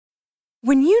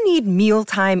When you need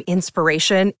mealtime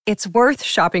inspiration, it's worth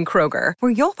shopping Kroger,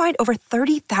 where you'll find over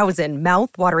 30,000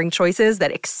 mouth-watering choices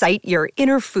that excite your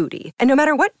inner foodie. And no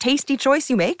matter what tasty choice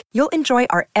you make, you'll enjoy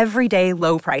our everyday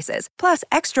low prices, plus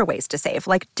extra ways to save,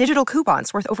 like digital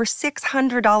coupons worth over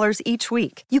 $600 each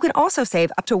week. You can also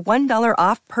save up to $1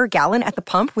 off per gallon at the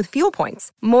pump with fuel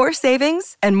points. More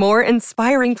savings and more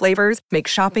inspiring flavors make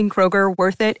shopping Kroger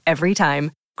worth it every time.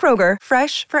 Kroger,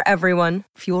 fresh for everyone.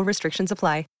 Fuel restrictions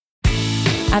apply.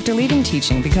 After leaving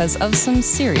teaching because of some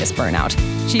serious burnout,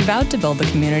 she vowed to build the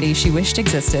community she wished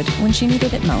existed when she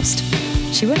needed it most.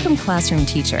 She went from classroom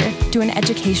teacher to an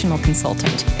educational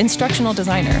consultant, instructional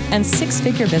designer, and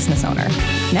six-figure business owner.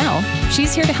 Now,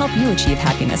 she's here to help you achieve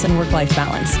happiness and work-life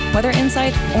balance, whether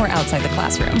inside or outside the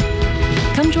classroom.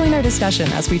 Come join our discussion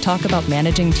as we talk about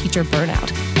managing teacher burnout,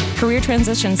 career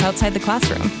transitions outside the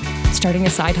classroom, starting a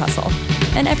side hustle,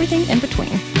 and everything in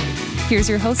between. Here's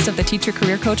your host of the Teacher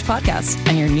Career Coach podcast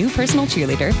and your new personal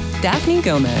cheerleader, Daphne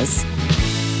Gomez.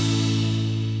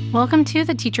 Welcome to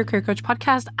the Teacher Career Coach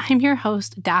podcast. I'm your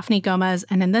host, Daphne Gomez,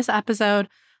 and in this episode,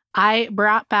 I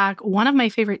brought back one of my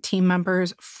favorite team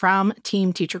members from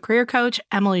Team Teacher Career Coach,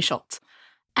 Emily Shultz.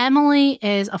 Emily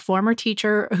is a former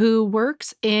teacher who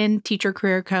works in Teacher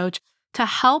Career Coach to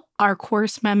help our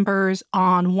course members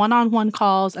on one-on-one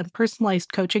calls and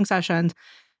personalized coaching sessions,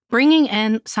 bringing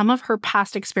in some of her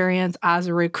past experience as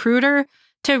a recruiter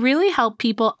to really help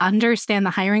people understand the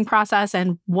hiring process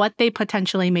and what they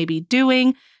potentially may be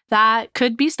doing that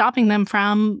could be stopping them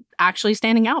from actually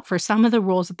standing out for some of the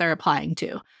roles that they're applying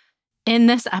to. In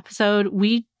this episode,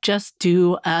 we just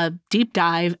do a deep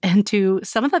dive into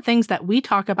some of the things that we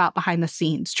talk about behind the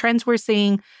scenes, trends we're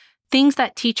seeing, things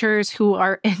that teachers who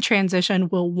are in transition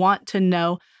will want to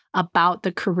know about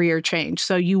the career change.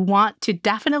 So you want to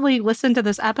definitely listen to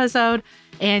this episode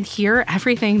and hear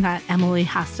everything that Emily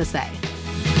has to say.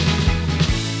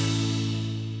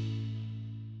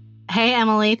 Hey,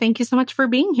 Emily, thank you so much for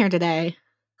being here today.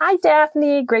 Hi,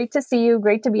 Daphne. Great to see you.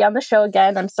 Great to be on the show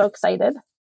again. I'm so excited.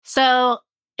 So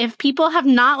if people have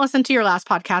not listened to your last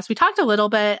podcast, we talked a little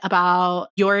bit about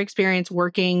your experience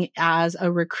working as a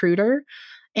recruiter,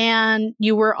 and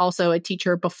you were also a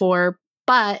teacher before.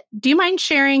 But do you mind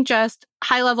sharing just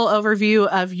high-level overview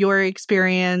of your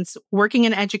experience working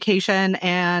in education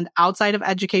and outside of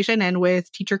education and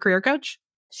with Teacher Career Coach?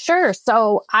 Sure.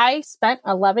 So I spent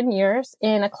 11 years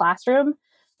in a classroom.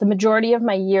 The majority of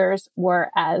my years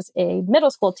were as a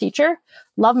middle school teacher.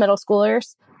 Love middle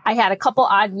schoolers. I had a couple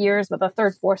odd years with a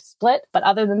third, fourth split. But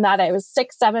other than that, I was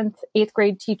 6th, 7th, 8th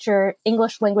grade teacher,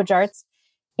 English language arts,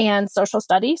 and social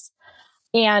studies.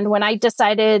 And when I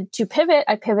decided to pivot,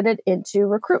 I pivoted into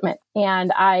recruitment.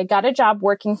 And I got a job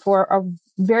working for a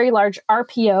very large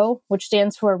RPO, which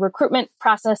stands for Recruitment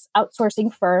Process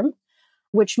Outsourcing Firm,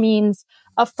 which means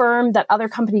a firm that other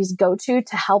companies go to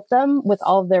help them with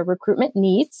all of their recruitment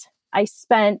needs. I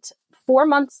spent 4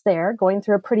 months there going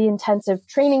through a pretty intensive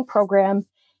training program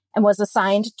and was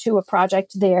assigned to a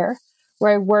project there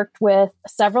where I worked with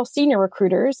several senior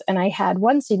recruiters. And I had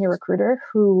one senior recruiter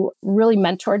who really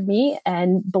mentored me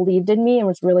and believed in me and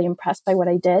was really impressed by what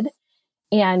I did.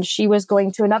 And she was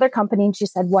going to another company and she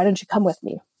said, "Why don't you come with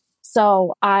me?"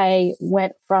 So I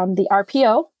went from the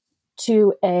RPO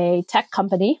to a tech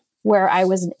company where I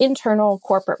was an internal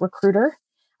corporate recruiter,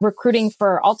 recruiting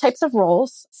for all types of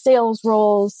roles, sales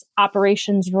roles,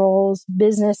 operations roles,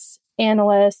 business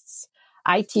analysts,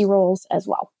 IT roles as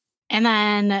well. And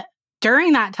then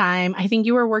during that time, I think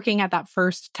you were working at that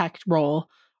first tech role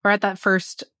or at that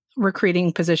first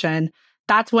recruiting position.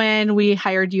 That's when we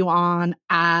hired you on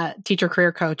at Teacher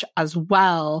Career Coach as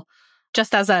well,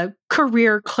 just as a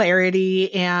career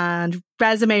clarity and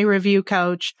resume review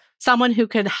coach, someone who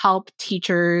could help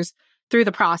teachers through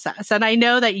the process. And I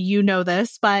know that you know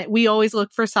this, but we always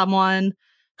look for someone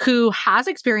who has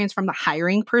experience from the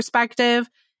hiring perspective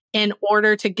in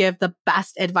order to give the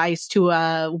best advice to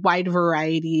a wide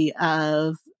variety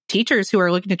of teachers who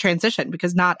are looking to transition,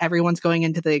 because not everyone's going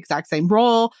into the exact same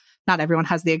role. Not everyone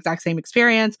has the exact same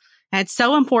experience. And it's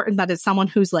so important that it's someone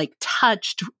who's like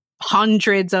touched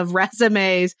hundreds of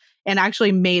resumes and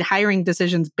actually made hiring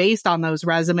decisions based on those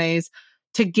resumes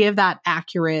to give that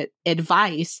accurate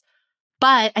advice.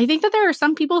 But I think that there are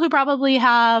some people who probably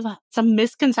have some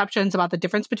misconceptions about the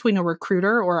difference between a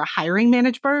recruiter or a hiring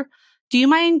manager. Do you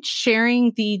mind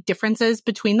sharing the differences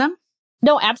between them?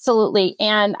 No, absolutely.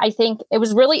 And I think it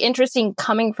was really interesting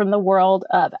coming from the world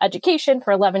of education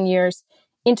for 11 years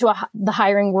into the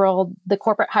hiring world, the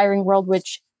corporate hiring world,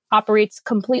 which operates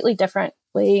completely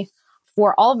differently.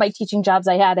 For all of my teaching jobs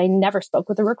I had, I never spoke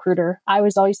with a recruiter. I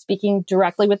was always speaking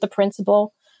directly with the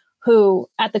principal, who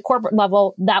at the corporate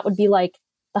level, that would be like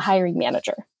the hiring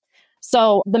manager.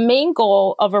 So the main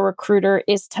goal of a recruiter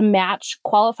is to match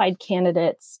qualified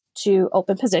candidates to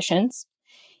open positions.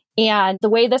 And the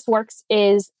way this works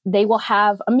is they will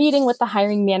have a meeting with the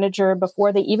hiring manager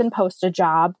before they even post a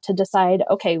job to decide,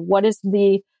 okay, what is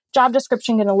the job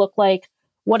description going to look like?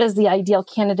 What does the ideal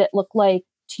candidate look like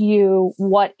to you?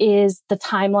 What is the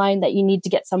timeline that you need to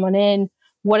get someone in?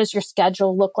 What does your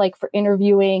schedule look like for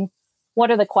interviewing? What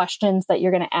are the questions that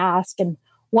you're going to ask? And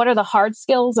what are the hard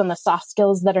skills and the soft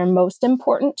skills that are most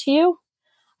important to you?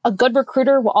 A good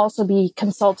recruiter will also be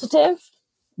consultative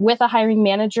with a hiring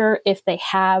manager if they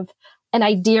have an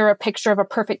idea or a picture of a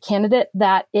perfect candidate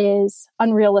that is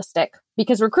unrealistic.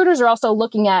 Because recruiters are also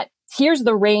looking at, here's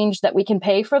the range that we can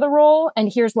pay for the role,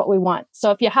 and here's what we want.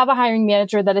 So if you have a hiring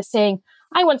manager that is saying,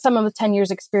 I want someone with 10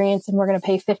 years experience and we're going to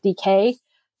pay $50K,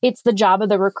 it's the job of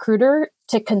the recruiter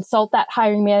to consult that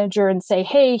hiring manager and say,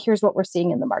 hey, here's what we're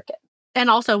seeing in the market. And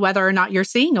also whether or not you're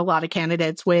seeing a lot of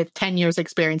candidates with 10 years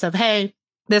experience of, hey,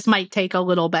 this might take a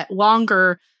little bit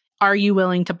longer. Are you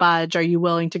willing to budge? Are you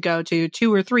willing to go to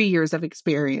 2 or 3 years of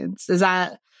experience? Is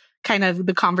that kind of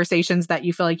the conversations that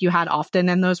you feel like you had often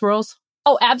in those roles?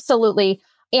 Oh, absolutely.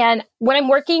 And when I'm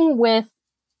working with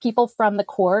people from the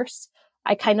course,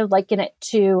 I kind of liken it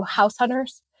to house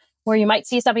hunters, where you might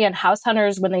see somebody on House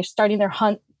Hunters when they're starting their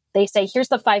hunt, they say, here's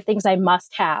the 5 things I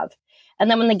must have. And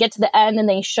then when they get to the end and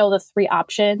they show the 3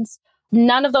 options,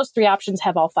 none of those 3 options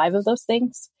have all 5 of those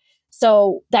things.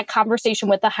 So that conversation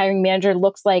with the hiring manager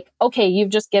looks like, okay, you've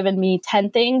just given me 10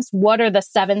 things. What are the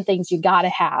 7 things you got to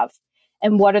have?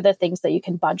 And what are the things that you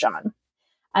can budge on?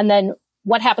 And then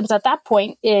what happens at that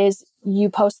point is you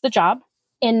post the job.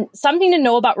 And something to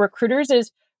know about recruiters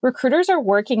is recruiters are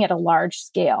working at a large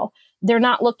scale. They're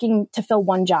not looking to fill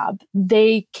one job.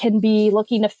 They can be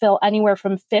looking to fill anywhere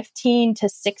from 15 to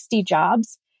 60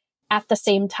 jobs at the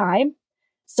same time.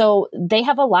 So they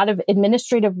have a lot of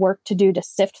administrative work to do to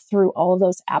sift through all of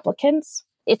those applicants.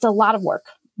 It's a lot of work.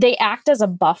 They act as a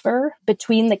buffer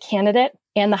between the candidate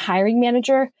and the hiring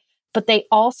manager, but they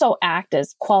also act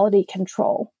as quality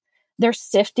control. They're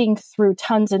sifting through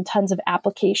tons and tons of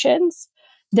applications.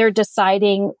 They're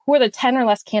deciding who are the 10 or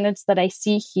less candidates that I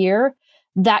see here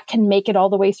that can make it all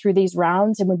the way through these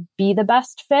rounds and would be the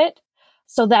best fit,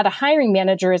 so that a hiring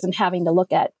manager isn't having to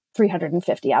look at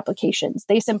 350 applications.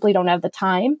 They simply don't have the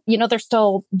time. They're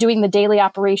still doing the daily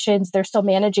operations. They're still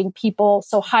managing people.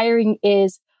 So hiring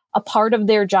is a part of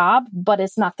their job, but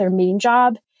it's not their main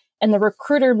job. And the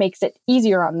recruiter makes it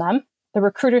easier on them. The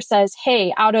recruiter says,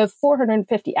 hey, out of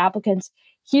 450 applicants,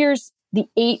 here's the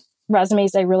 8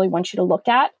 resumes I really want you to look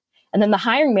at. And then the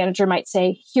hiring manager might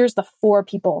say, here's the 4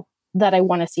 people that I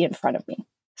want to see in front of me.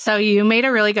 So you made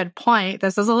a really good point.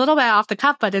 This is a little bit off the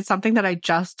cuff, but it's something that I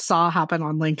just saw happen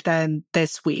on LinkedIn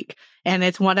this week. And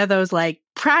it's one of those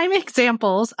prime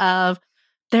examples of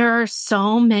there are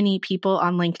so many people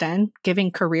on LinkedIn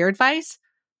giving career advice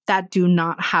that do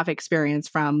not have experience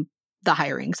from the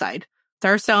hiring side.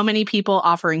 There are so many people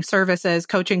offering services,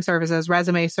 coaching services,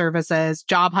 resume services,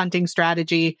 job hunting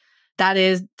strategy that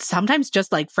is sometimes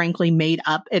just frankly made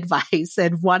up advice.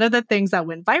 And one of the things that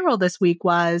went viral this week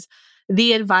was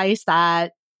the advice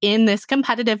that in this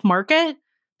competitive market,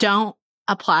 don't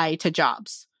apply to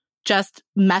jobs. Just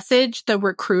message the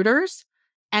recruiters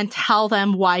and tell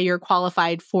them why you're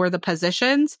qualified for the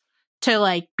positions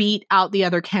to beat out the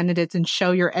other candidates and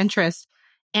show your interest.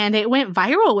 And it went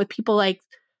viral with people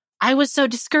I was so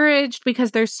discouraged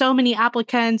because there's so many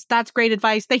applicants. That's great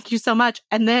advice. Thank you so much.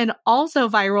 And then also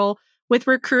viral with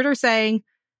recruiters saying,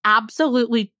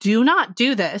 absolutely do not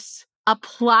do this.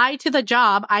 Apply to the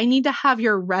job. I need to have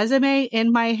your resume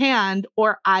in my hand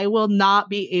or I will not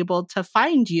be able to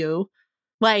find you.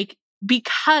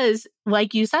 Because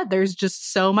like you said, there's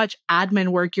just so much admin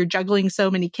work. You're juggling so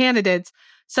many candidates.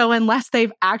 So unless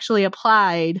they've actually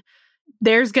applied,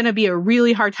 there's going to be a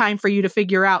really hard time for you to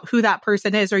figure out who that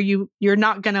person is, or you're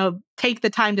not going to take the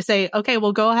time to say, okay,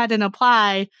 well, go ahead and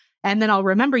apply. And then I'll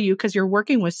remember you because you're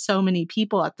working with so many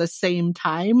people at the same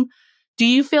time. Do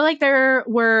you feel like there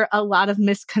were a lot of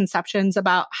misconceptions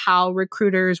about how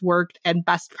recruiters worked and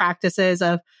best practices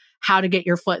of how to get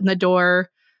your foot in the door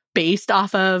based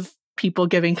off of people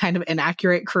giving kind of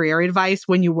inaccurate career advice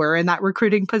when you were in that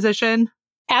recruiting position?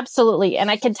 Absolutely.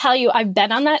 And I can tell you, I've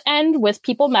been on that end with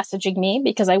people messaging me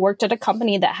because I worked at a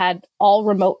company that had all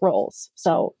remote roles.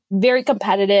 So very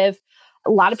competitive.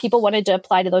 A lot of people wanted to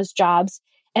apply to those jobs.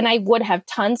 And I would have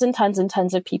tons and tons and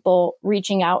tons of people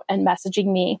reaching out and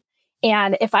messaging me.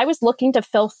 And if I was looking to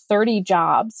fill 30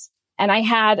 jobs and I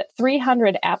had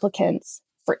 300 applicants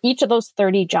for each of those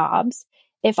 30 jobs,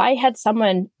 if I had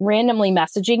someone randomly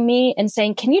messaging me and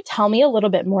saying, can you tell me a little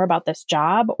bit more about this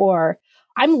job? Or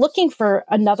I'm looking for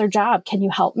another job. Can you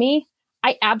help me?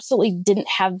 I absolutely didn't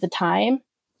have the time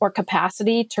or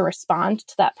capacity to respond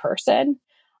to that person.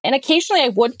 And occasionally I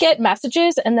would get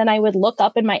messages and then I would look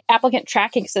up in my applicant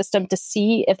tracking system to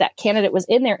see if that candidate was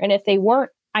in there. And if they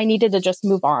weren't, I needed to just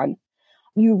move on.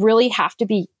 You really have to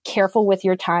be careful with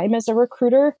your time as a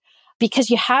recruiter because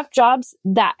you have jobs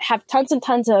that have tons and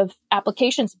tons of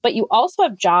applications, but you also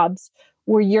have jobs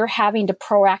where you're having to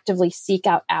proactively seek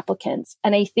out applicants.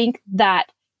 And I think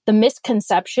that the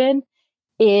misconception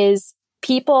is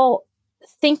people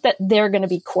think that they're going to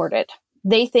be courted.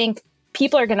 They think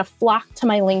people are going to flock to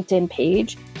my LinkedIn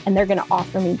page and they're going to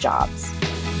offer me jobs.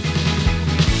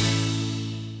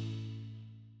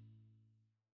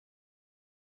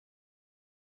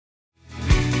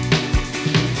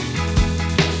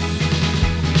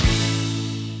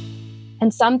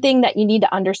 And something that you need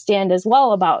to understand as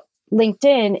well about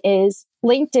LinkedIn is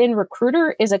LinkedIn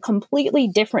Recruiter is a completely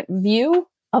different view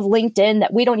of LinkedIn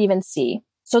that we don't even see.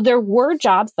 So there were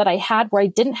jobs that I had where I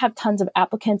didn't have tons of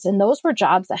applicants, and those were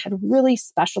jobs that had really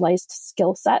specialized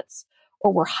skill sets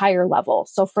or were higher level.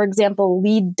 So for example,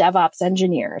 lead DevOps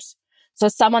engineers. So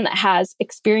someone that has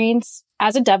experience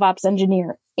as a DevOps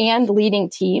engineer and leading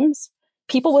teams.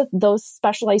 People with those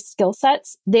specialized skill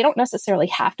sets, they don't necessarily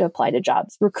have to apply to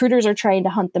jobs. Recruiters are trying to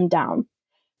hunt them down.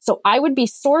 So I would be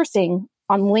sourcing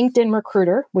on LinkedIn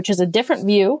Recruiter, which is a different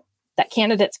view that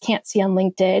candidates can't see on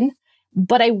LinkedIn,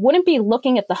 but I wouldn't be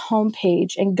looking at the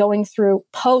homepage and going through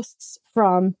posts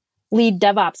from lead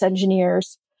DevOps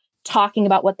engineers talking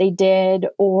about what they did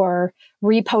or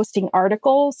reposting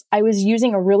articles. I was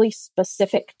using a really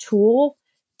specific tool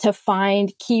to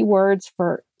find keywords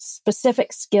for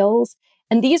specific skills.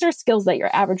 And these are skills that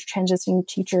your average transitioning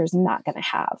teacher is not going to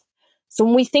have. So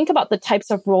when we think about the types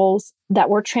of roles that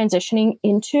we're transitioning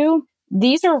into,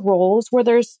 these are roles where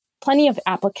there's plenty of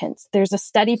applicants. There's a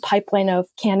steady pipeline of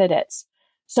candidates.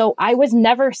 So I was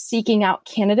never seeking out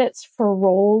candidates for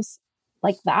roles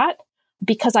like that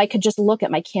because I could just look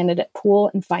at my candidate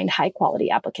pool and find high quality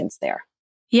applicants there.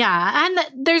 Yeah.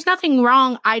 And there's nothing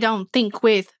wrong, I don't think,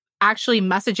 with actually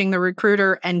messaging the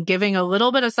recruiter and giving a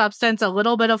little bit of substance, a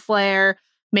little bit of flair,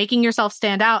 making yourself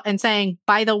stand out and saying,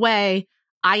 by the way,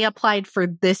 I applied for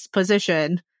this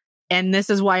position and this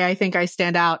is why I think I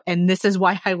stand out. And this is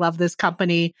why I love this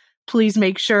company. Please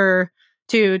make sure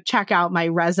to check out my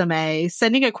resume.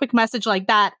 Sending a quick message like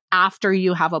that after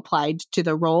you have applied to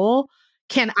the role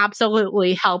can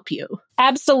absolutely help you.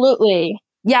 Absolutely.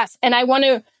 Yes. And I want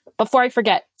to, before I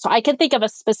forget, so I can think of a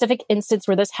specific instance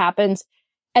where this happens.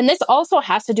 And this also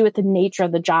has to do with the nature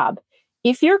of the job.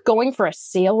 If you're going for a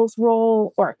sales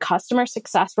role or a customer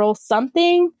success role,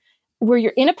 something where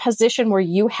you're in a position where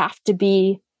you have to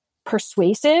be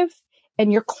persuasive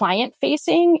and you're client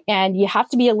facing and you have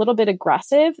to be a little bit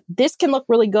aggressive, this can look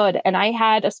really good. And I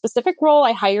had a specific role.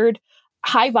 I hired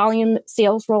high volume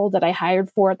sales role that I hired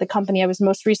for at the company I was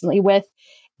most recently with.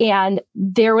 And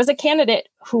there was a candidate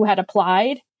who had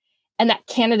applied. And that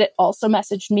candidate also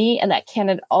messaged me, and that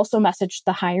candidate also messaged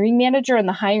the hiring manager, and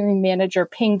the hiring manager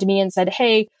pinged me and said,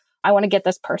 hey, I want to get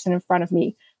this person in front of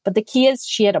me. But the key is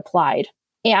she had applied.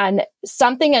 And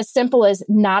something as simple as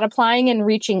not applying and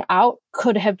reaching out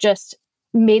could have just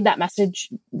made that message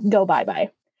go bye-bye.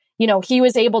 You know, he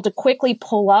was able to quickly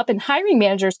pull up, and hiring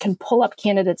managers can pull up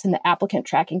candidates in the applicant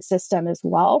tracking system as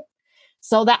well.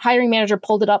 So that hiring manager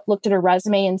pulled it up, looked at her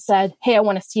resume and said, hey, I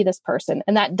want to see this person.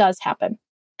 And that does happen.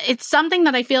 It's something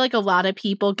that I feel like a lot of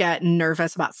people get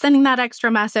nervous about, sending that extra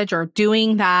message or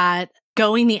doing that,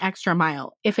 going the extra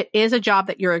mile. If it is a job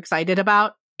that you're excited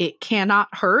about, it cannot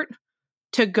hurt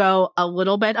to go a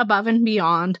little bit above and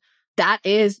beyond. That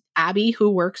is Abby,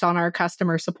 who works on our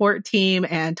customer support team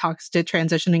and talks to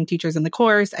transitioning teachers in the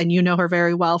course. And you know her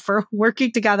very well for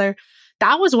working together.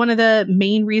 That was one of the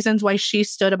main reasons why she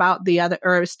stood above the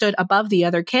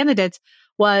other candidates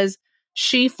was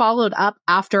she followed up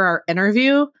after our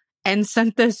interview and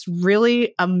sent this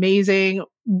really amazing,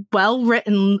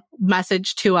 well-written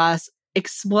message to us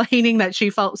explaining that she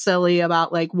felt silly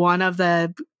about like one of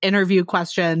the interview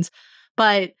questions,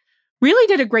 but really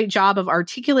did a great job of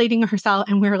articulating herself.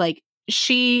 And we were like,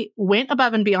 she went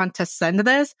above and beyond to send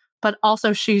this, but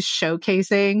also she's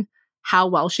showcasing how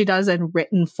well she does in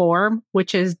written form,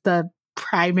 which is the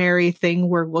primary thing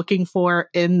we're looking for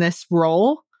in this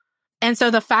role. And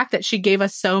so the fact that she gave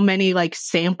us so many like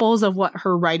samples of what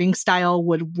her writing style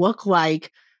would look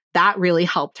like, that really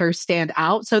helped her stand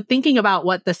out. So thinking about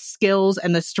what the skills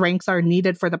and the strengths are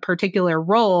needed for the particular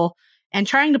role and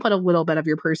trying to put a little bit of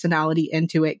your personality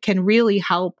into it can really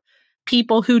help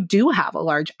people who do have a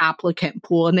large applicant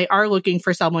pool and they are looking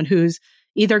for someone who's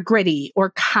either gritty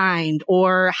or kind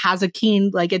or has a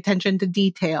keen attention to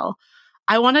detail.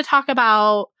 I want to talk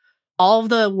about all of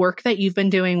the work that you've been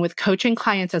doing with coaching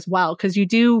clients as well, because you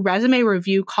do resume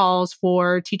review calls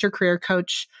for teacher career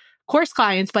coach course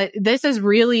clients, but this is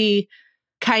really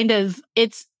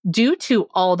it's due to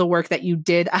all the work that you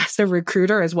did as a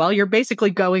recruiter as well. You're basically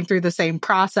going through the same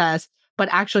process, but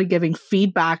actually giving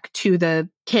feedback to the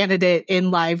candidate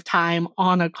in live time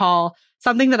on a call,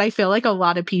 something that I feel like a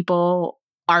lot of people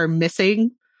are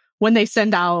missing when they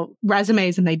send out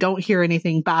resumes and they don't hear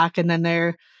anything back. And then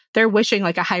they're wishing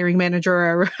a hiring manager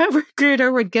or a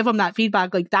recruiter would give them that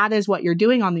feedback. That is what you're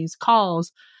doing on these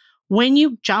calls. When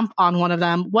you jump on one of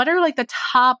them, what are the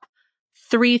top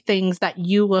 3 things that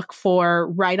you look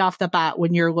for right off the bat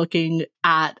when you're looking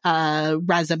at a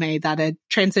resume that a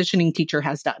transitioning teacher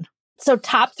has done? So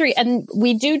top 3, and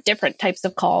we do different types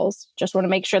of calls. Just want to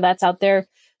make sure that's out there.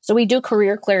 So we do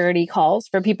career clarity calls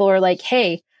for people who are like,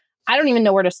 hey, I don't even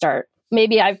know where to start.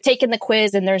 Maybe I've taken the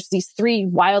quiz and there's these 3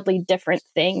 wildly different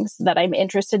things that I'm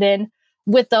interested in.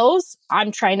 With those,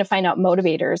 I'm trying to find out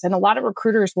motivators. And a lot of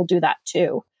recruiters will do that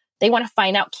too. They want to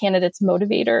find out candidates'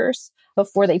 motivators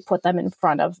before they put them in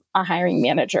front of a hiring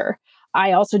manager.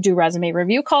 I also do resume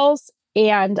review calls,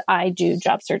 and I do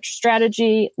job search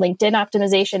strategy, LinkedIn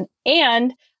optimization,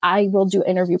 and I will do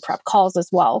interview prep calls as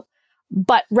well.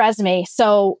 But resume,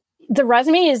 so the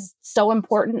resume is so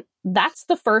important. That's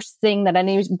the first thing that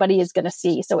anybody is going to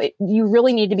see. So you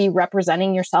really need to be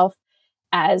representing yourself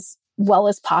as well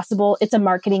as possible. It's a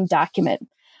marketing document.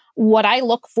 What I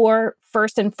look for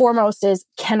first and foremost is,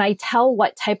 can I tell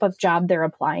what type of job they're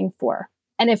applying for?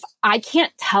 And if I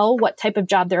can't tell what type of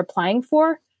job they're applying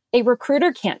for, a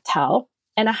recruiter can't tell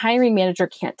and a hiring manager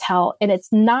can't tell. And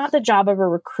it's not the job of a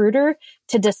recruiter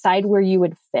to decide where you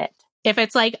would fit. If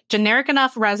it's generic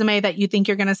enough resume that you think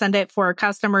you're going to send it for a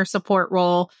customer support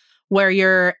role where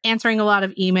you're answering a lot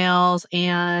of emails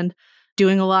and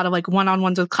doing a lot of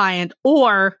one-on-ones with client,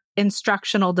 or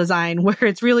instructional design where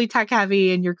it's really tech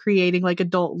heavy and you're creating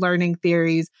adult learning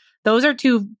theories, those are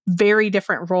 2 very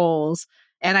different roles.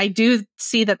 And I do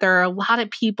see that there are a lot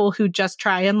of people who just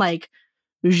try and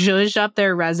zhuzh up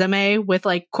their resume with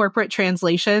corporate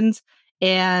translations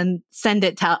and send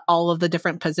it to all of the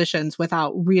different positions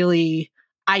without really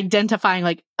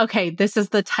identifying okay, this is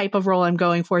the type of role I'm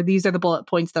going for. These are the bullet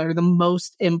points that are the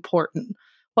most important.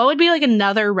 What would be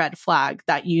another red flag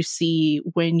that you see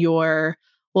when you're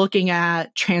looking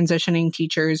at transitioning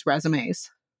teachers'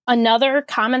 resumes? Another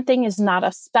common thing is not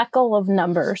a speckle of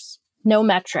numbers, no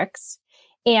metrics.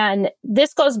 And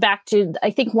this goes back to,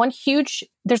 I think,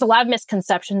 there's a lot of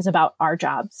misconceptions about our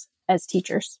jobs as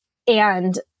teachers.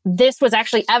 And this was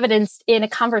actually evidenced in a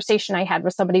conversation I had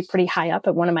with somebody pretty high up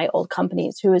at one of my old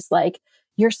companies who was like,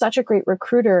 you're such a great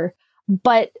recruiter,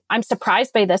 but I'm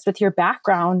surprised by this with your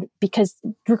background because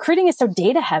recruiting is so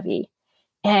data heavy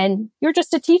and you're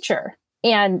just a teacher.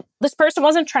 And this person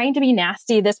wasn't trying to be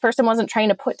nasty. This person wasn't trying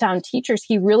to put down teachers.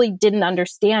 He really didn't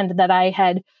understand that I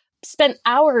had spent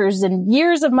hours and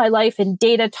years of my life in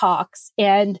data talks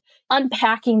and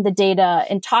unpacking the data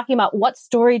and talking about what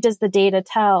story does the data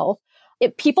tell.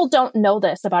 People don't know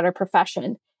this about our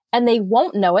profession, and they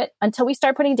won't know it until we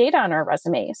start putting data on our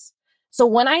resumes. So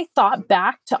when I thought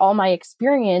back to all my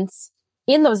experience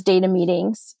in those data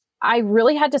meetings, I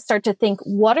really had to start to think,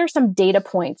 what are some data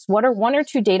points? What are 1 or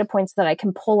 2 data points that I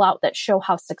can pull out that show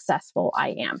how successful I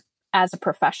am as a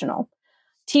professional?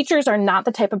 Teachers are not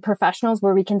the type of professionals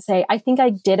where we can say, I think I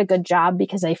did a good job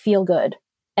because I feel good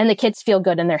and the kids feel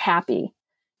good and they're happy.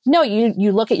 No,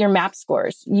 you look at your MAP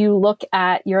scores. You look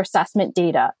at your assessment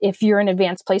data. If you're an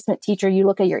advanced placement teacher, you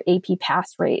look at your AP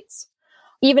pass rates.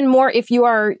 Even more, if you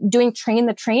are doing train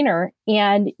the trainer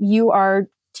and you are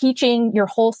teaching your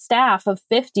whole staff of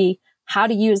 50 how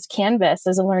to use Canvas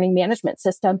as a learning management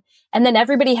system, and then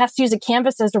everybody has to use a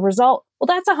Canvas as a result, well,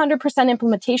 that's 100%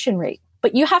 implementation rate.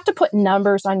 But you have to put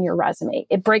numbers on your resume.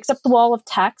 It breaks up the wall of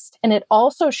text, and it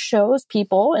also shows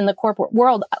people in the corporate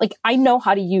world, like, I know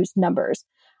how to use numbers.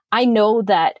 I know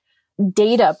that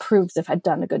data proves if I've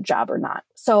done a good job or not.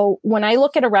 So when I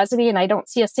look at a resume and I don't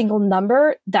see a single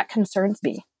number, that concerns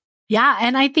me. Yeah.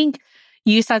 And I think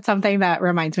you said something that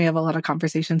reminds me of a lot of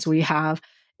conversations we have.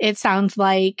 It sounds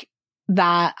like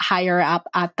that higher up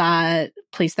at that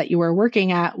place that you were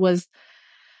working at was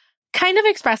kind of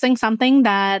expressing something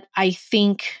that I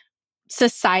think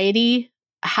society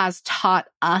has taught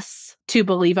us to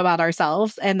believe about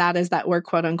ourselves. And that is that we're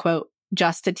quote unquote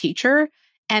just a teacher.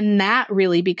 And that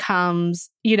really becomes,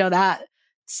 that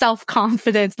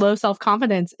self-confidence, low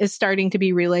self-confidence is starting to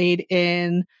be relayed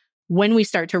in when we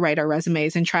start to write our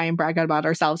resumes and try and brag about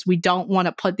ourselves, we don't want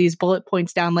to put these bullet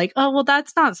points down like, oh, well,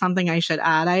 that's not something I should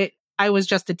add. I was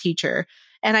just a teacher.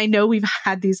 And I know we've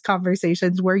had these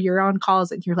conversations where you're on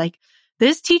calls and you're like,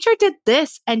 this teacher did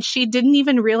this and she didn't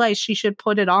even realize she should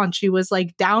put it on. She was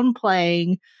like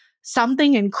downplaying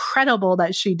something incredible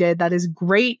that she did that is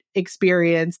great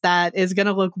experience that is going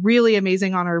to look really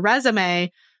amazing on her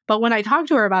resume. But when I talked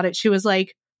to her about it, she was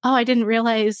like, oh, I didn't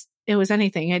realize it was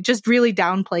anything. It just really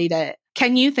downplayed it.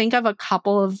 Can you think of a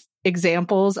couple of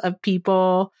examples of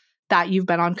people that you've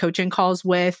been on coaching calls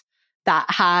with that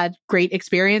had great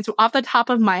experience? Off the top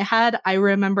of my head, I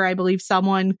remember, I believe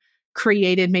someone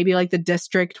created maybe like the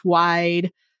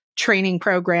district-wide training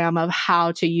program of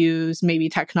how to use maybe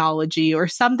technology or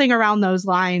something around those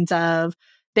lines of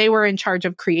they were in charge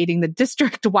of creating the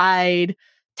district-wide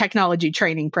technology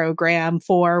training program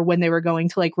for when they were going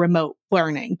to like remote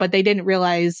learning, but they didn't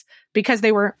realize because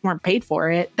they weren't paid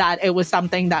for it that it was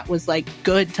something that was like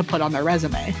good to put on their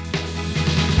resume.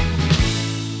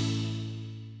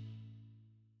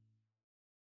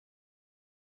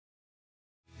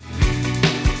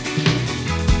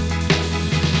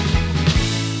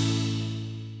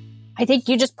 I think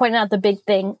you just pointed out the big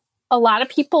thing. A lot of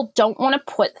people don't want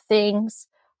to put things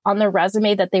on their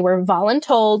resume that they were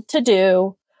voluntold to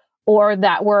do or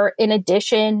that were in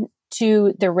addition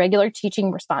to their regular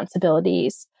teaching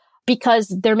responsibilities because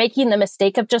they're making the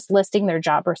mistake of just listing their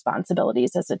job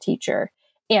responsibilities as a teacher.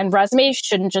 And resumes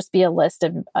shouldn't just be a list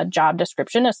of a job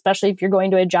description, especially if you're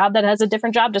going to a job that has a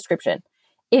different job description.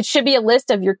 It should be a list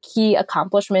of your key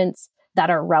accomplishments that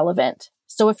are relevant.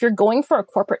 So if you're going for a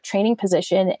corporate training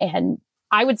position, and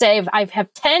I would say I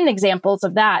have 10 examples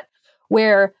of that,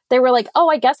 where they were like, oh,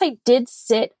 I guess I did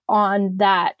sit on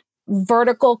that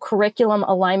vertical curriculum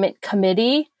alignment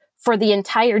committee for the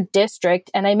entire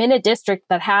district. And I'm in a district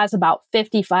that has about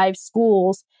 55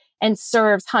 schools and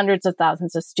serves hundreds of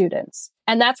thousands of students.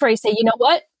 And that's where I say, you know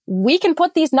what? We can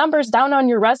put these numbers down on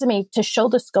your resume to show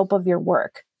the scope of your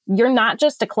work. You're not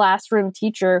just a classroom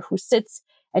teacher who sits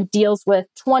and deals with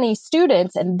 20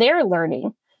 students and their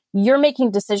learning. You're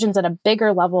making decisions at a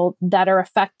bigger level that are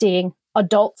affecting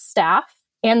adult staff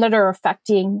and that are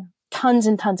affecting tons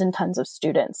and tons and tons of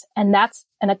students. And that's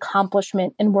an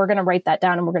accomplishment. And we're going to write that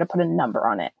down and we're going to put a number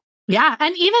on it. Yeah.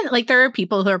 And even like there are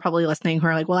people who are probably listening who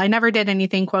are like, well, I never did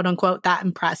anything, quote unquote, that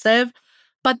impressive.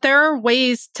 But there are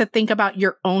ways to think about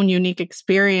your own unique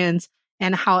experience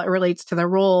and how it relates to the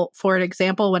role. For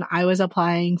example, when I was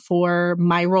applying for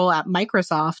my role at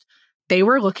Microsoft, they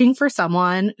were looking for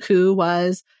someone who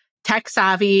was tech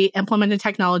savvy, implemented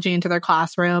technology into their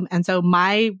classroom. And so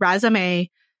my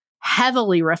resume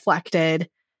heavily reflected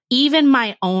even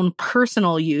my own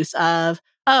personal use of,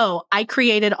 oh, I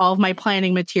created all of my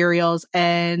planning materials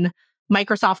in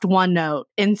Microsoft OneNote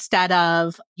instead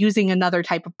of using another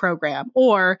type of program.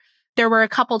 Or there were a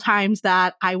couple times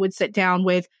that I would sit down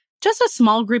with just a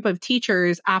small group of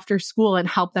teachers after school and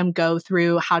help them go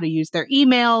through how to use their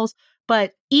emails.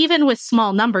 But even with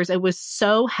small numbers, it was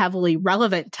so heavily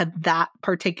relevant to that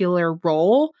particular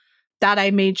role that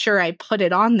I made sure I put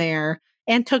it on there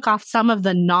and took off some of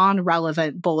the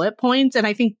non-relevant bullet points. And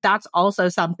I think that's also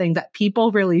something that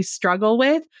people really struggle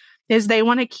with is they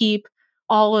want to keep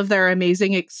all of their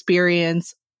amazing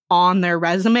experience on their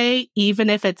resume, even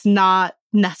if it's not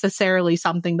necessarily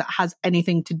something that has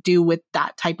anything to do with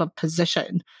that type of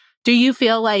position. Do you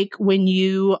feel like when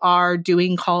you are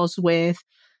doing calls with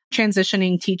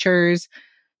transitioning teachers,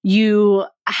 you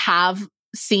have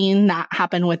seen that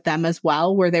happen with them as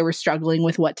well, where they were struggling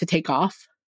with what to take off?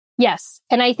 Yes.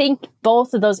 And I think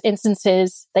both of those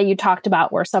instances that you talked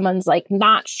about where someone's like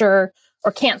not sure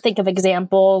or can't think of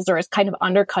examples or is kind of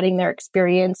undercutting their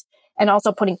experience and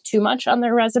also putting too much on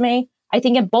their resume. I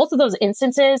think in both of those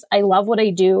instances, I love what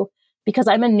I do because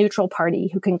I'm a neutral party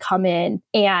who can come in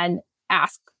and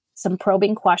ask some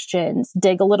probing questions,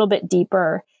 dig a little bit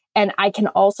deeper. And I can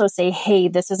also say, hey,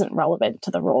 this isn't relevant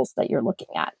to the roles that you're looking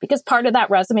at. Because part of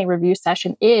that resume review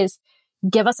session is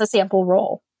give us a sample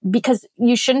role because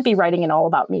you shouldn't be writing an all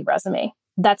about me resume.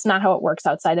 That's not how it works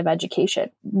outside of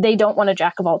education. They don't want a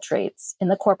jack of all trades in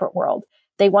the corporate world.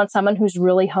 They want someone who's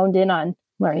really honed in on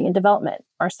learning and development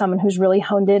or someone who's really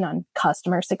honed in on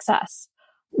customer success.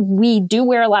 We do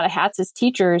wear a lot of hats as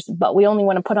teachers, but we only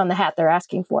want to put on the hat they're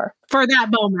asking for that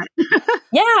moment.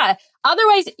 Yeah.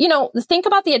 Otherwise, think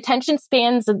about the attention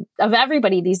spans of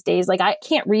everybody these days. Like I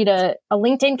can't read a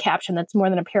LinkedIn caption that's more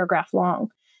than a paragraph long.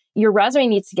 Your resume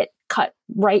needs to get cut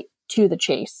right to the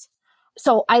chase.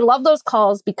 So I love those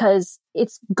calls because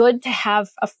it's good to have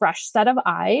a fresh set of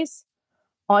eyes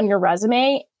on your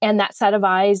resume. And that set of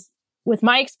eyes with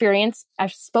my experience,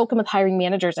 I've spoken with hiring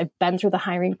managers. I've been through the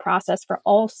hiring process for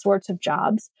all sorts of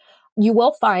jobs. You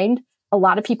will find a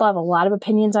lot of people have a lot of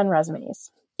opinions on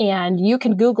resumes. And you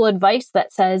can Google advice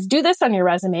that says, do this on your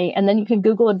resume. And then you can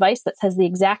Google advice that says the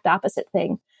exact opposite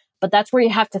thing. But that's where you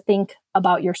have to think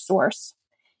about your source.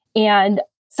 And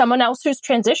someone else who's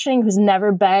transitioning, who's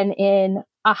never been in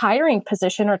a hiring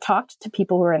position or talked to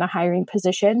people who are in a hiring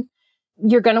position,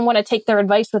 you're going to want to take their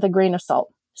advice with a grain of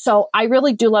salt. So I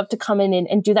really do love to come in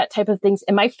and do that type of things.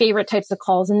 And my favorite types of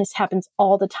calls, and this happens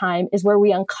all the time, is where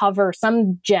we uncover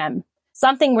some gem,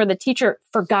 something where the teacher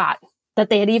forgot that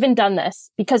they had even done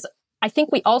this, because I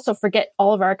think we also forget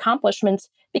all of our accomplishments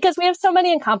because we have so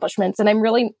many accomplishments. And I'm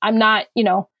not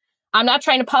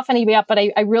trying to puff anybody up, but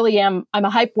I really am. I'm a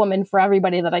hype woman for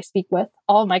everybody that I speak with,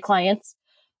 all of my clients.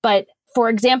 But for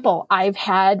example, I've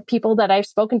had people that I've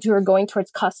spoken to who are going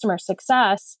towards customer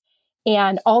success,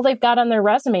 and all they've got on their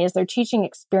resume is their teaching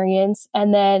experience.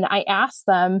 And then I ask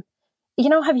them,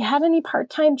 have you had any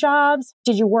part-time jobs?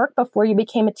 Did you work before you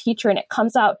became a teacher? And it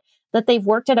comes out that they've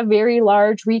worked at a very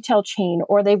large retail chain,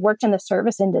 or they've worked in the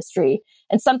service industry.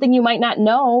 And something you might not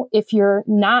know if you're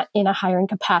not in a hiring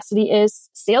capacity is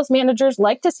sales managers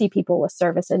like to see people with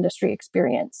service industry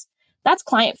experience. That's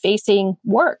client-facing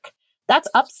work. That's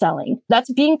upselling.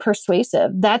 That's being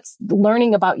persuasive. That's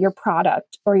learning about your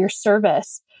product or your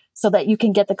service so that you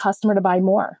can get the customer to buy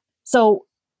more. So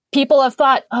people have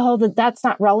thought, that's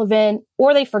not relevant,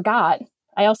 or they forgot.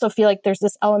 I also feel like there's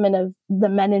this element of the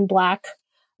Men in Black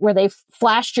where they've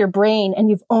flashed your brain and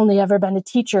you've only ever been a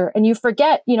teacher, and you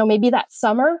forget, maybe that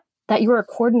summer that you were a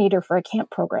coordinator for a camp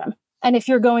program. And if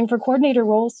you're going for coordinator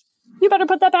roles, you better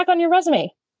put that back on your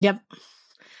resume. Yep.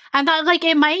 And that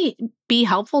it might be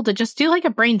helpful to just do a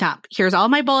brain dump. Here's all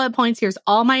my bullet points. Here's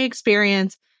all my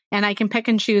experience. And I can pick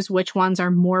and choose which ones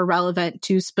are more relevant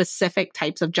to specific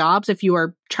types of jobs. If you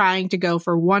are trying to go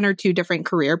for one or two different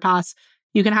career paths,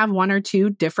 you can have one or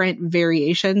two different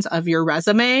variations of your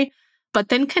resume, but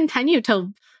then continue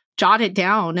to jot it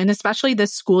down. And especially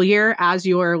this school year, as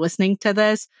you're listening to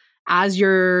this, as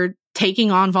you're taking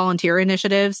on volunteer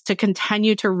initiatives, to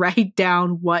continue to write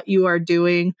down what you are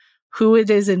doing, who it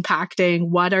is impacting,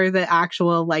 what are the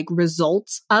actual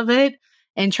results of it,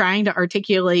 and trying to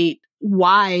articulate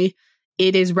why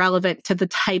it is relevant to the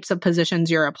types of positions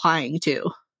you're applying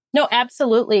to. No,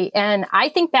 absolutely. And I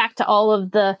think back to all of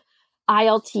the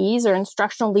ILTs or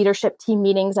instructional leadership team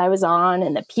meetings I was on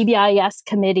and the PBIS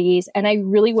committees. And I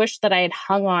really wish that I had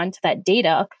hung on to that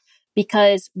data,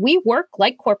 because we work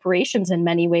like corporations in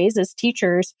many ways as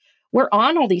teachers. We're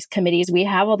on all these committees. We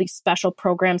have all these special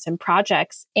programs and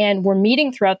projects, and we're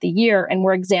meeting throughout the year, and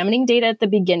we're examining data at the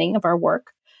beginning of our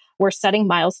work. We're setting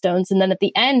milestones. And then at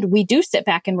the end, we do sit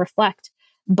back and reflect.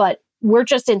 But we're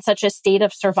just in such a state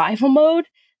of survival mode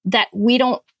that we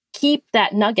don't keep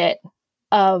that nugget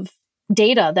of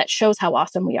data that shows how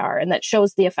awesome we are and that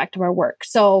shows the effect of our work.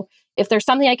 So if there's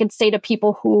something I could say to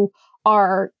people who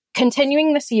are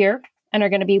continuing this year and are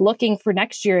going to be looking for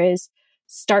next year, is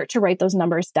start to write those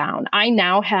numbers down. I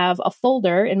now have a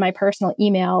folder in my personal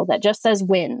email that just says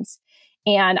wins.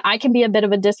 And I can be a bit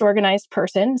of a disorganized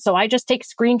person, so I just take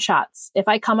screenshots. If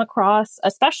I come across,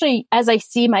 especially as I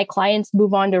see my clients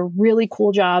move on to really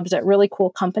cool jobs at really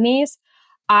cool companies,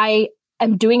 I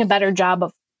am doing a better job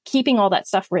of keeping all that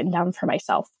stuff written down for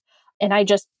myself. And I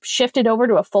just shifted over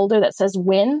to a folder that says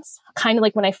wins, kind of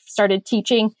like when I started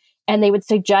teaching. And they would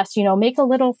suggest, make a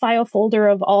little file folder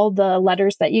of all the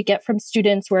letters that you get from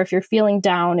students, where if you're feeling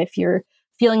down, if you're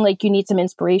feeling like you need some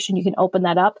inspiration, you can open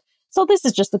that up. So this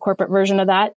is just the corporate version of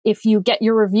that. If you get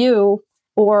your review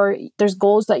or there's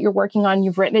goals that you're working on,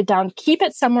 you've written it down, keep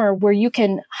it somewhere where you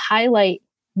can highlight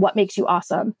what makes you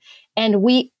awesome. And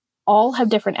we all have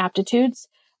different aptitudes,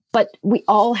 but we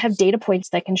all have data points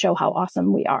that can show how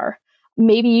awesome we are.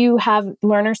 Maybe you have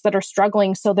learners that are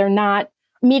struggling, so they're not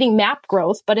meeting MAP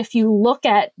growth. But if you look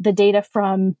at the data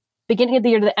from beginning of the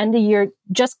year to the end of the year,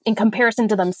 just in comparison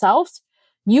to themselves,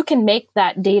 you can make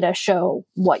that data show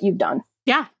what you've done.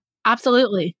 Yeah,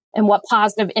 absolutely. And what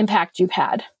positive impact you've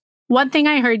had. One thing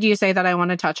I heard you say that I want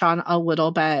to touch on a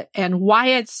little bit, and why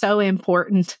it's so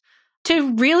important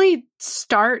to really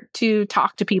start to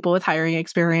talk to people with hiring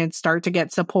experience, start to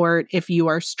get support if you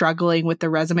are struggling with the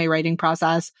resume writing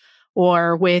process,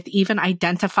 or with even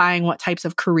identifying what types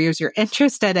of careers you're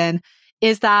interested in,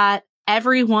 is that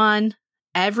every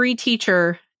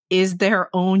teacher is their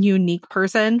own unique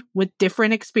person with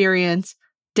different experience,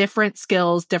 different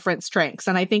skills, different strengths.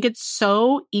 And I think it's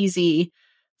so easy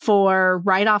for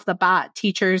right off the bat,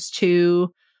 teachers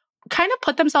to kind of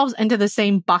put themselves into the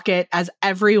same bucket as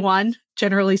everyone,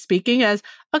 generally speaking, as,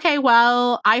 okay,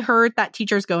 well, I heard that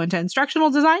teachers go into instructional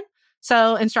design,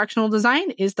 So instructional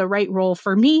design is the right role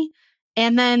for me.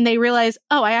 And then they realize,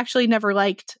 oh, I actually never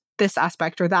liked this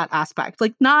aspect or that aspect.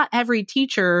 Like not every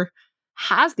teacher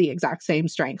has the exact same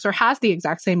strengths or has the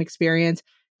exact same experience.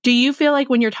 Do you feel like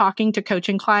when you're talking to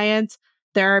coaching clients,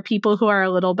 there are people who are a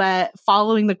little bit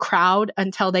following the crowd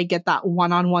until they get that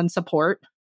one-on-one support?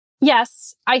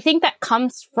 Yes, I think that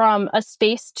comes from a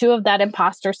space too of that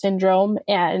imposter syndrome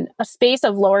and a space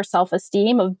of lower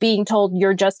self-esteem of being told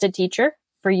you're just a teacher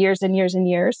for years and years and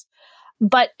years.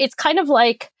 But it's kind of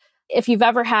like if you've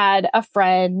ever had a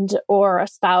friend or a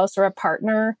spouse or a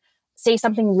partner say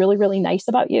something really, really nice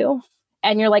about you.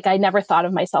 And you're like, I never thought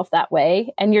of myself that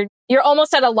way. And you're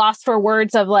almost at a loss for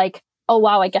words of like, oh,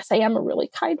 wow, I guess I am a really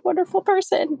kind, wonderful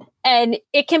person. And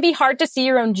it can be hard to see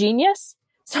your own genius.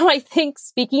 So I think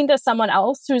speaking to someone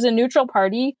else who's a neutral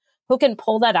party who can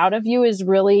pull that out of you is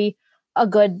really a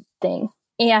good thing.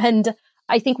 And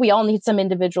I think we all need some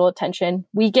individual attention.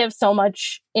 We give so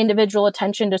much individual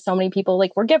attention to so many people.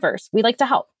 Like we're givers. We like to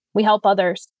help. We help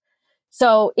others.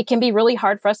 So it can be really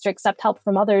hard for us to accept help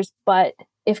from others, but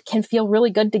it can feel really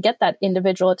good to get that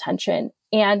individual attention.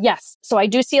 And yes, so I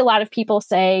do see a lot of people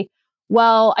say,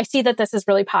 well, I see that this is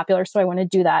really popular, so I want to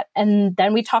do that. And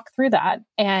then we talk through that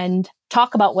and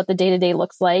talk about what the day-to-day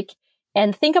looks like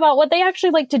and think about what they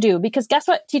actually like to do. Because guess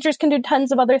what? Teachers can do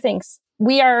tons of other things.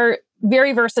 We are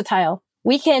very versatile.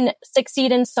 We can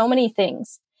succeed in so many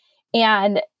things.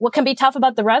 And what can be tough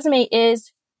about the resume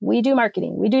is we do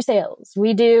marketing, we do sales,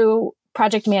 we do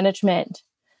project management,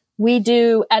 we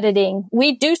do editing,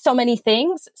 we do so many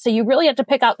things. So you really have to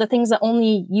pick out the things that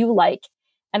only you like.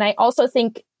 And I also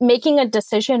think making a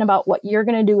decision about what you're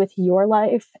going to do with your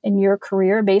life and your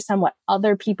career based on what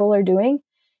other people are doing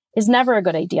is never a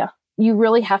good idea. You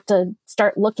really have to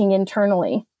start looking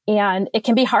internally. And it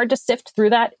can be hard to sift through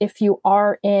that if you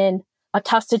are in a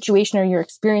tough situation or you're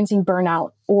experiencing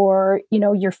burnout or,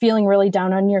 you're feeling really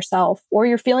down on yourself or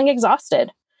you're feeling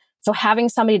exhausted. So having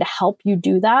somebody to help you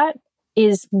do that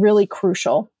is really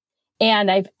crucial. And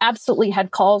I've absolutely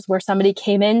had calls where somebody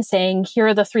came in saying, here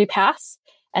are the 3 paths.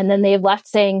 And then they've left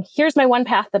saying, here's my one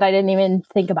path that I didn't even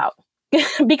think about.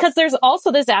 Because there's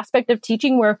also this aspect of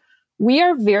teaching where we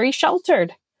are very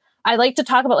sheltered. I like to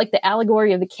talk about like the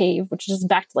allegory of the cave, which is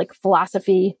back to like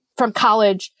philosophy from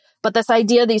college. But this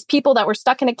idea of these people that were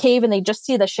stuck in a cave and they just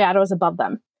see the shadows above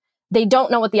them. They don't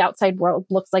know what the outside world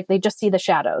looks like. They just see the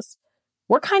shadows.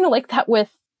 We're kind of like that with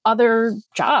other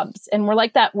jobs. And we're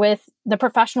like that with the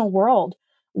professional world.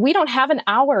 We don't have an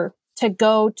hour to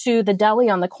go to the deli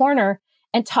on the corner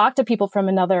and talk to people from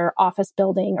another office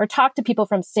building or talk to people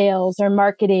from sales or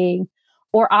marketing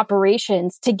or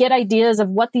operations to get ideas of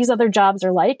what these other jobs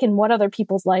are like and what other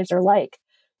people's lives are like.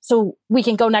 So we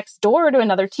can go next door to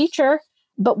another teacher,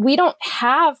 but we don't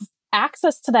have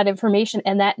access to that information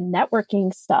and that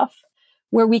networking stuff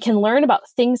where we can learn about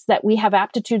things that we have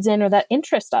aptitudes in or that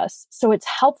interest us. So it's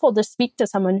helpful to speak to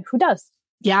someone who does.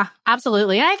 Yeah,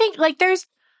 absolutely. And I think like there's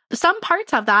some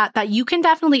parts of that you can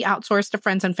definitely outsource to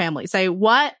friends and family. Say,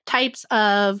 what types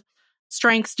of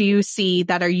strengths do you see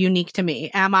that are unique to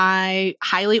me? Am I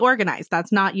highly organized?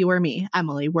 That's not you or me,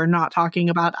 Emily. We're not talking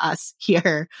about us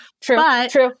here.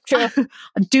 True.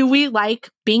 Do we like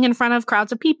being in front of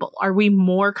crowds of people? Are we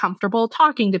more comfortable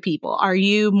talking to people? Are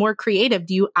you more creative?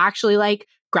 Do you actually like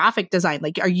graphic design?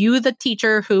 Like, are you the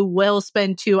teacher who will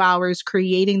spend 2 hours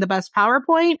creating the best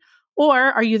PowerPoint? Or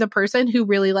are you the person who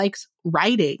really likes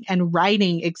writing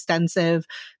extensive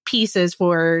pieces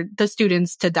for the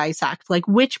students to dissect? Like,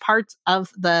 which parts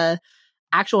of the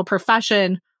actual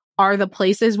profession are the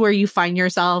places where you find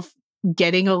yourself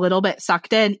getting a little bit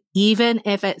sucked in, even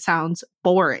if it sounds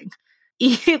boring?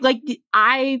 Like,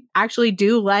 I actually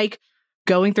do like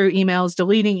going through emails,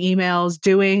 deleting emails,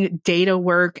 doing data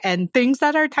work and things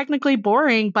that are technically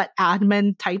boring, but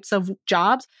admin types of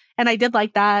jobs. And I did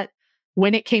like that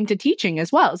when it came to teaching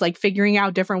as well. It's like figuring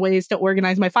out different ways to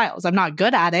organize my files. I'm not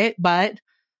good at it, but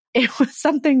it was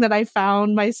something that I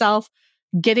found myself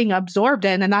getting absorbed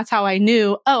in. And that's how I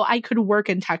knew, oh, I could work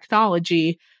in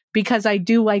technology because I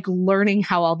do like learning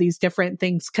how all these different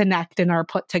things connect and are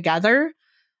put together.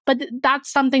 But that's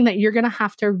something that you're going to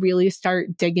have to really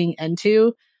start digging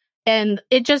into. And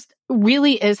it just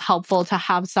really is helpful to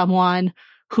have someone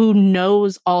who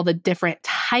knows all the different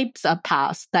types of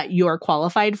paths that you're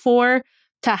qualified for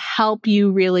to help you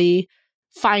really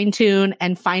fine tune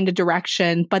and find a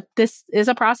direction. But this is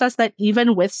a process that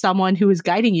even with someone who is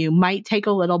guiding you might take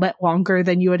a little bit longer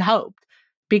than you had hoped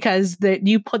because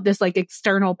you put this like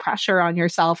external pressure on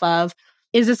yourself of,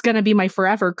 is this going to be my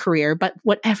forever career? But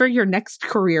whatever your next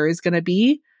career is going to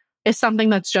be is something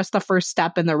that's just the first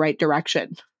step in the right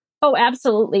direction. Oh,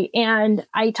 absolutely. And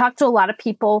I talk to a lot of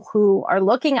people who are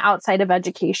looking outside of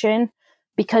education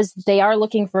because they are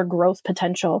looking for growth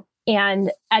potential.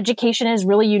 And education is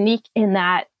really unique in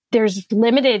that there's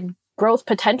limited growth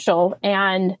potential.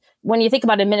 And when you think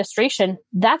about administration,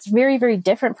 that's very, very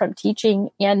different from teaching.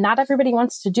 And not everybody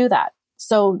wants to do that.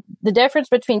 So the difference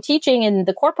between teaching and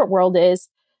the corporate world is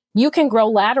you can grow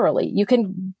laterally. You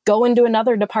can go into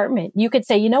another department. You could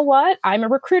say, you know what? I'm a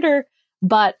recruiter,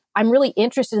 but I'm really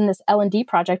interested in this L&D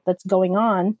project that's going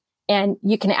on. And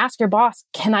you can ask your boss,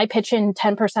 can I pitch in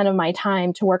 10% of my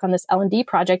time to work on this L&D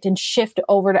project and shift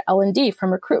over to L&D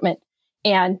from recruitment?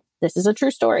 And this is a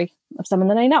true story of someone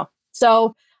that I know.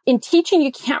 So in teaching,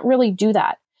 you can't really do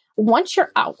that. Once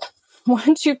you're out,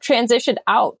 once you've transitioned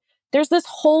out, there's this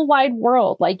whole wide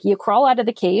world. Like you crawl out of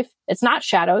the cave. It's not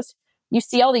shadows. You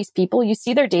see all these people. You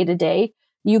see their day to day.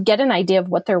 You get an idea of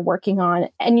what they're working on.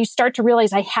 And you start to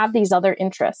realize I have these other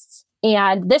interests.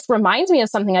 And this reminds me of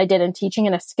something I did in teaching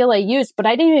and a skill I used, but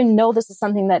I didn't even know this is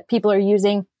something that people are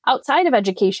using outside of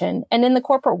education and in the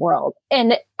corporate world.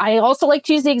 And I also like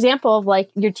to use the example of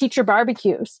like your teacher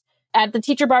barbecues. At the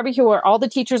teacher barbecue where all the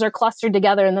teachers are clustered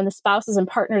together and then the spouses and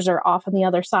partners are off on the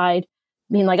other side,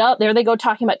 being like, oh, there they go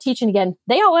talking about teaching again.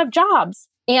 They all have jobs.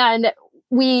 And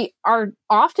we are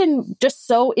often just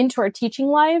so into our teaching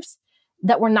lives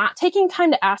that we're not taking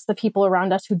time to ask the people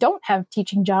around us who don't have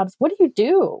teaching jobs, what do you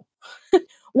do?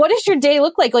 What does your day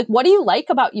look like? Like, what do you like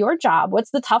about your job?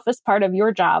 What's the toughest part of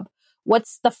your job?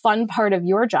 What's the fun part of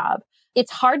your job?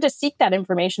 It's hard to seek that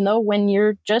information, though, when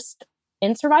you're just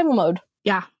in survival mode.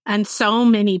 Yeah. And so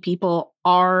many people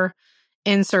are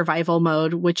in survival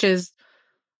mode, which is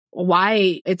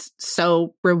why it's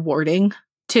so rewarding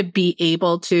to be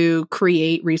able to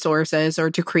create resources or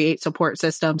to create support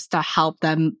systems to help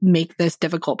them make this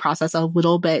difficult process a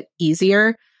little bit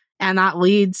easier. And that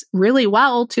leads really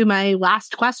well to my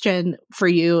last question for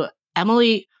you,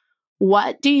 Emily.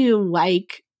 What do you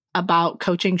like about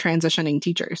coaching transitioning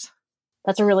teachers?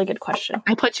 That's a really good question.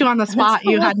 I put you on the spot.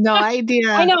 You had no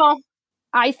idea. I know.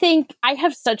 I think I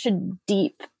have such a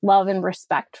deep love and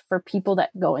respect for people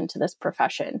that go into this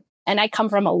profession. And I come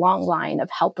from a long line of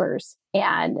helpers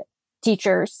and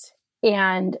teachers.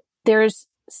 And there's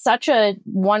such a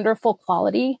wonderful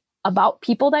quality about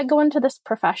people that go into this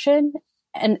profession.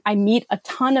 And I meet a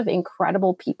ton of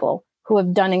incredible people who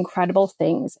have done incredible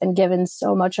things and given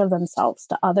so much of themselves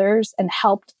to others and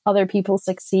helped other people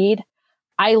succeed.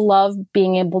 I love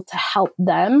being able to help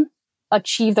them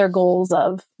achieve their goals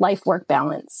of life-work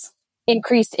balance,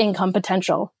 increased income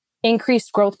potential,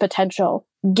 increased growth potential,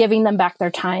 giving them back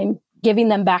their time, giving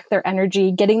them back their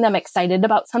energy, getting them excited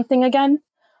about something again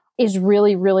is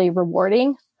really, really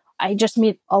rewarding. I just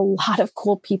meet a lot of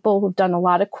cool people who've done a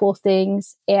lot of cool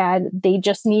things and they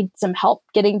just need some help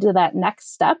getting to that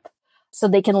next step so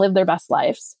they can live their best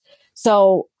lives.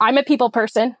 So I'm a people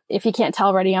person. If you can't tell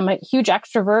already, I'm a huge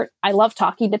extrovert. I love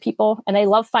talking to people and I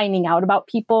love finding out about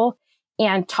people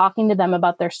and talking to them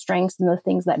about their strengths and the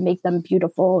things that make them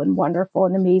beautiful and wonderful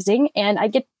and amazing. And I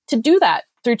get to do that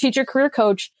through Teacher Career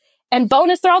Coach. And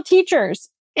bonus, they're all teachers.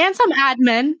 And some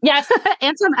admin. Yes.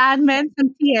 And some admin,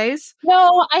 some TAs.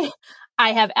 No,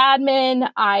 I have admin.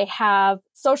 I have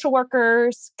social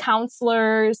workers,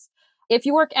 counselors. If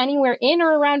you work anywhere in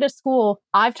or around a school,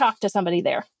 I've talked to somebody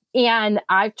there. And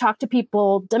I've talked to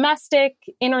people, domestic,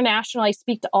 international. I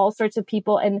speak to all sorts of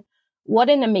people. And what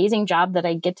an amazing job that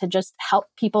I get to just help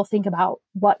people think about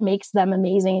what makes them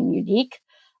amazing and unique.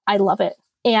 I love it.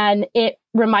 And it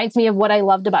reminds me of what I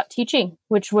loved about teaching,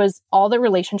 which was all the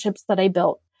relationships that I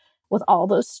built with all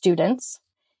those students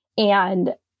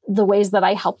and the ways that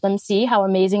I helped them see how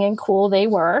amazing and cool they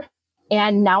were.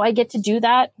 And now I get to do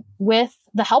that with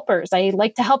the helpers. I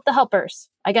like to help the helpers.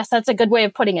 I guess that's a good way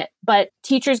of putting it. But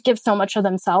teachers give so much of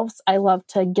themselves. I love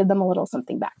to give them a little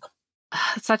something back.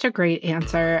 Such a great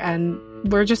answer. And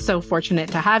we're just so fortunate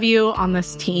to have you on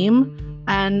this team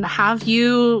and have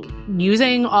you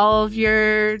using all of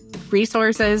your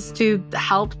resources to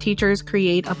help teachers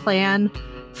create a plan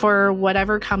for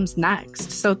whatever comes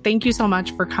next. So thank you so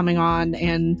much for coming on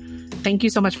and thank you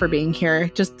so much for being here.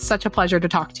 Just such a pleasure to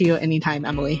talk to you anytime,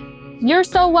 Emily. You're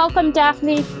so welcome,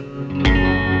 Daphne.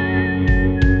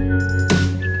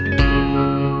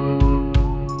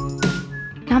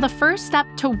 Now, the first step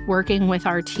to working with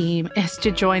our team is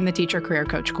to join the Teacher Career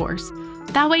Coach course.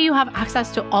 That way you have access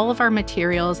to all of our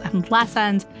materials and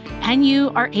lessons, and you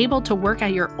are able to work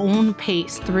at your own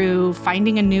pace through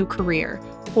finding a new career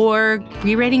or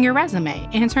rewriting your resume,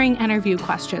 answering interview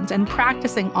questions, and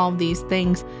practicing all of these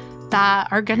things that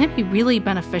are going to be really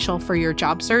beneficial for your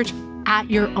job search at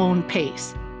your own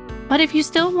pace. But if you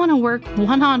still want to work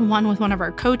one-on-one with one of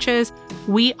our coaches,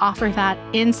 we offer that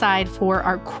inside for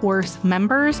our course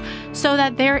members so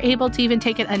that they're able to even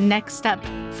take it a next step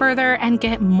further and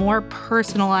get more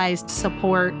personalized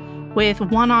support with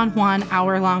one-on-one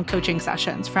hour-long coaching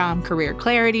sessions, from career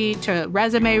clarity to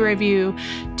resume review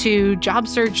to job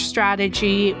search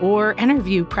strategy or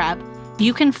interview prep.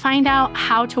 You can find out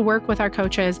how to work with our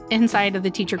coaches inside of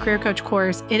the Teacher Career Coach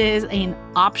course. It is an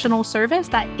optional service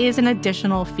that is an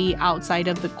additional fee outside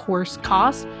of the course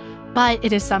cost, but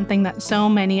it is something that so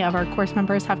many of our course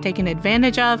members have taken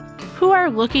advantage of who are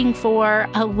looking for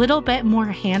a little bit more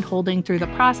hand-holding through the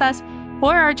process,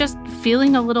 or are just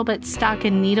feeling a little bit stuck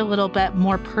and need a little bit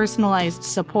more personalized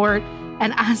support.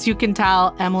 And as you can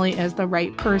tell, Emily is the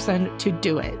right person to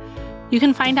do it. You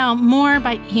can find out more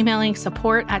by emailing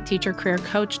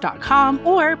support@teachercareercoach.com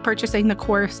or purchasing the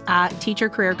course at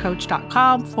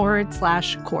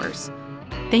teachercareercoach.com/course.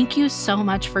 Thank you so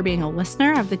much for being a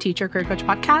listener of the Teacher Career Coach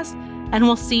podcast, and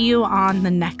we'll see you on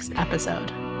the next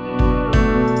episode.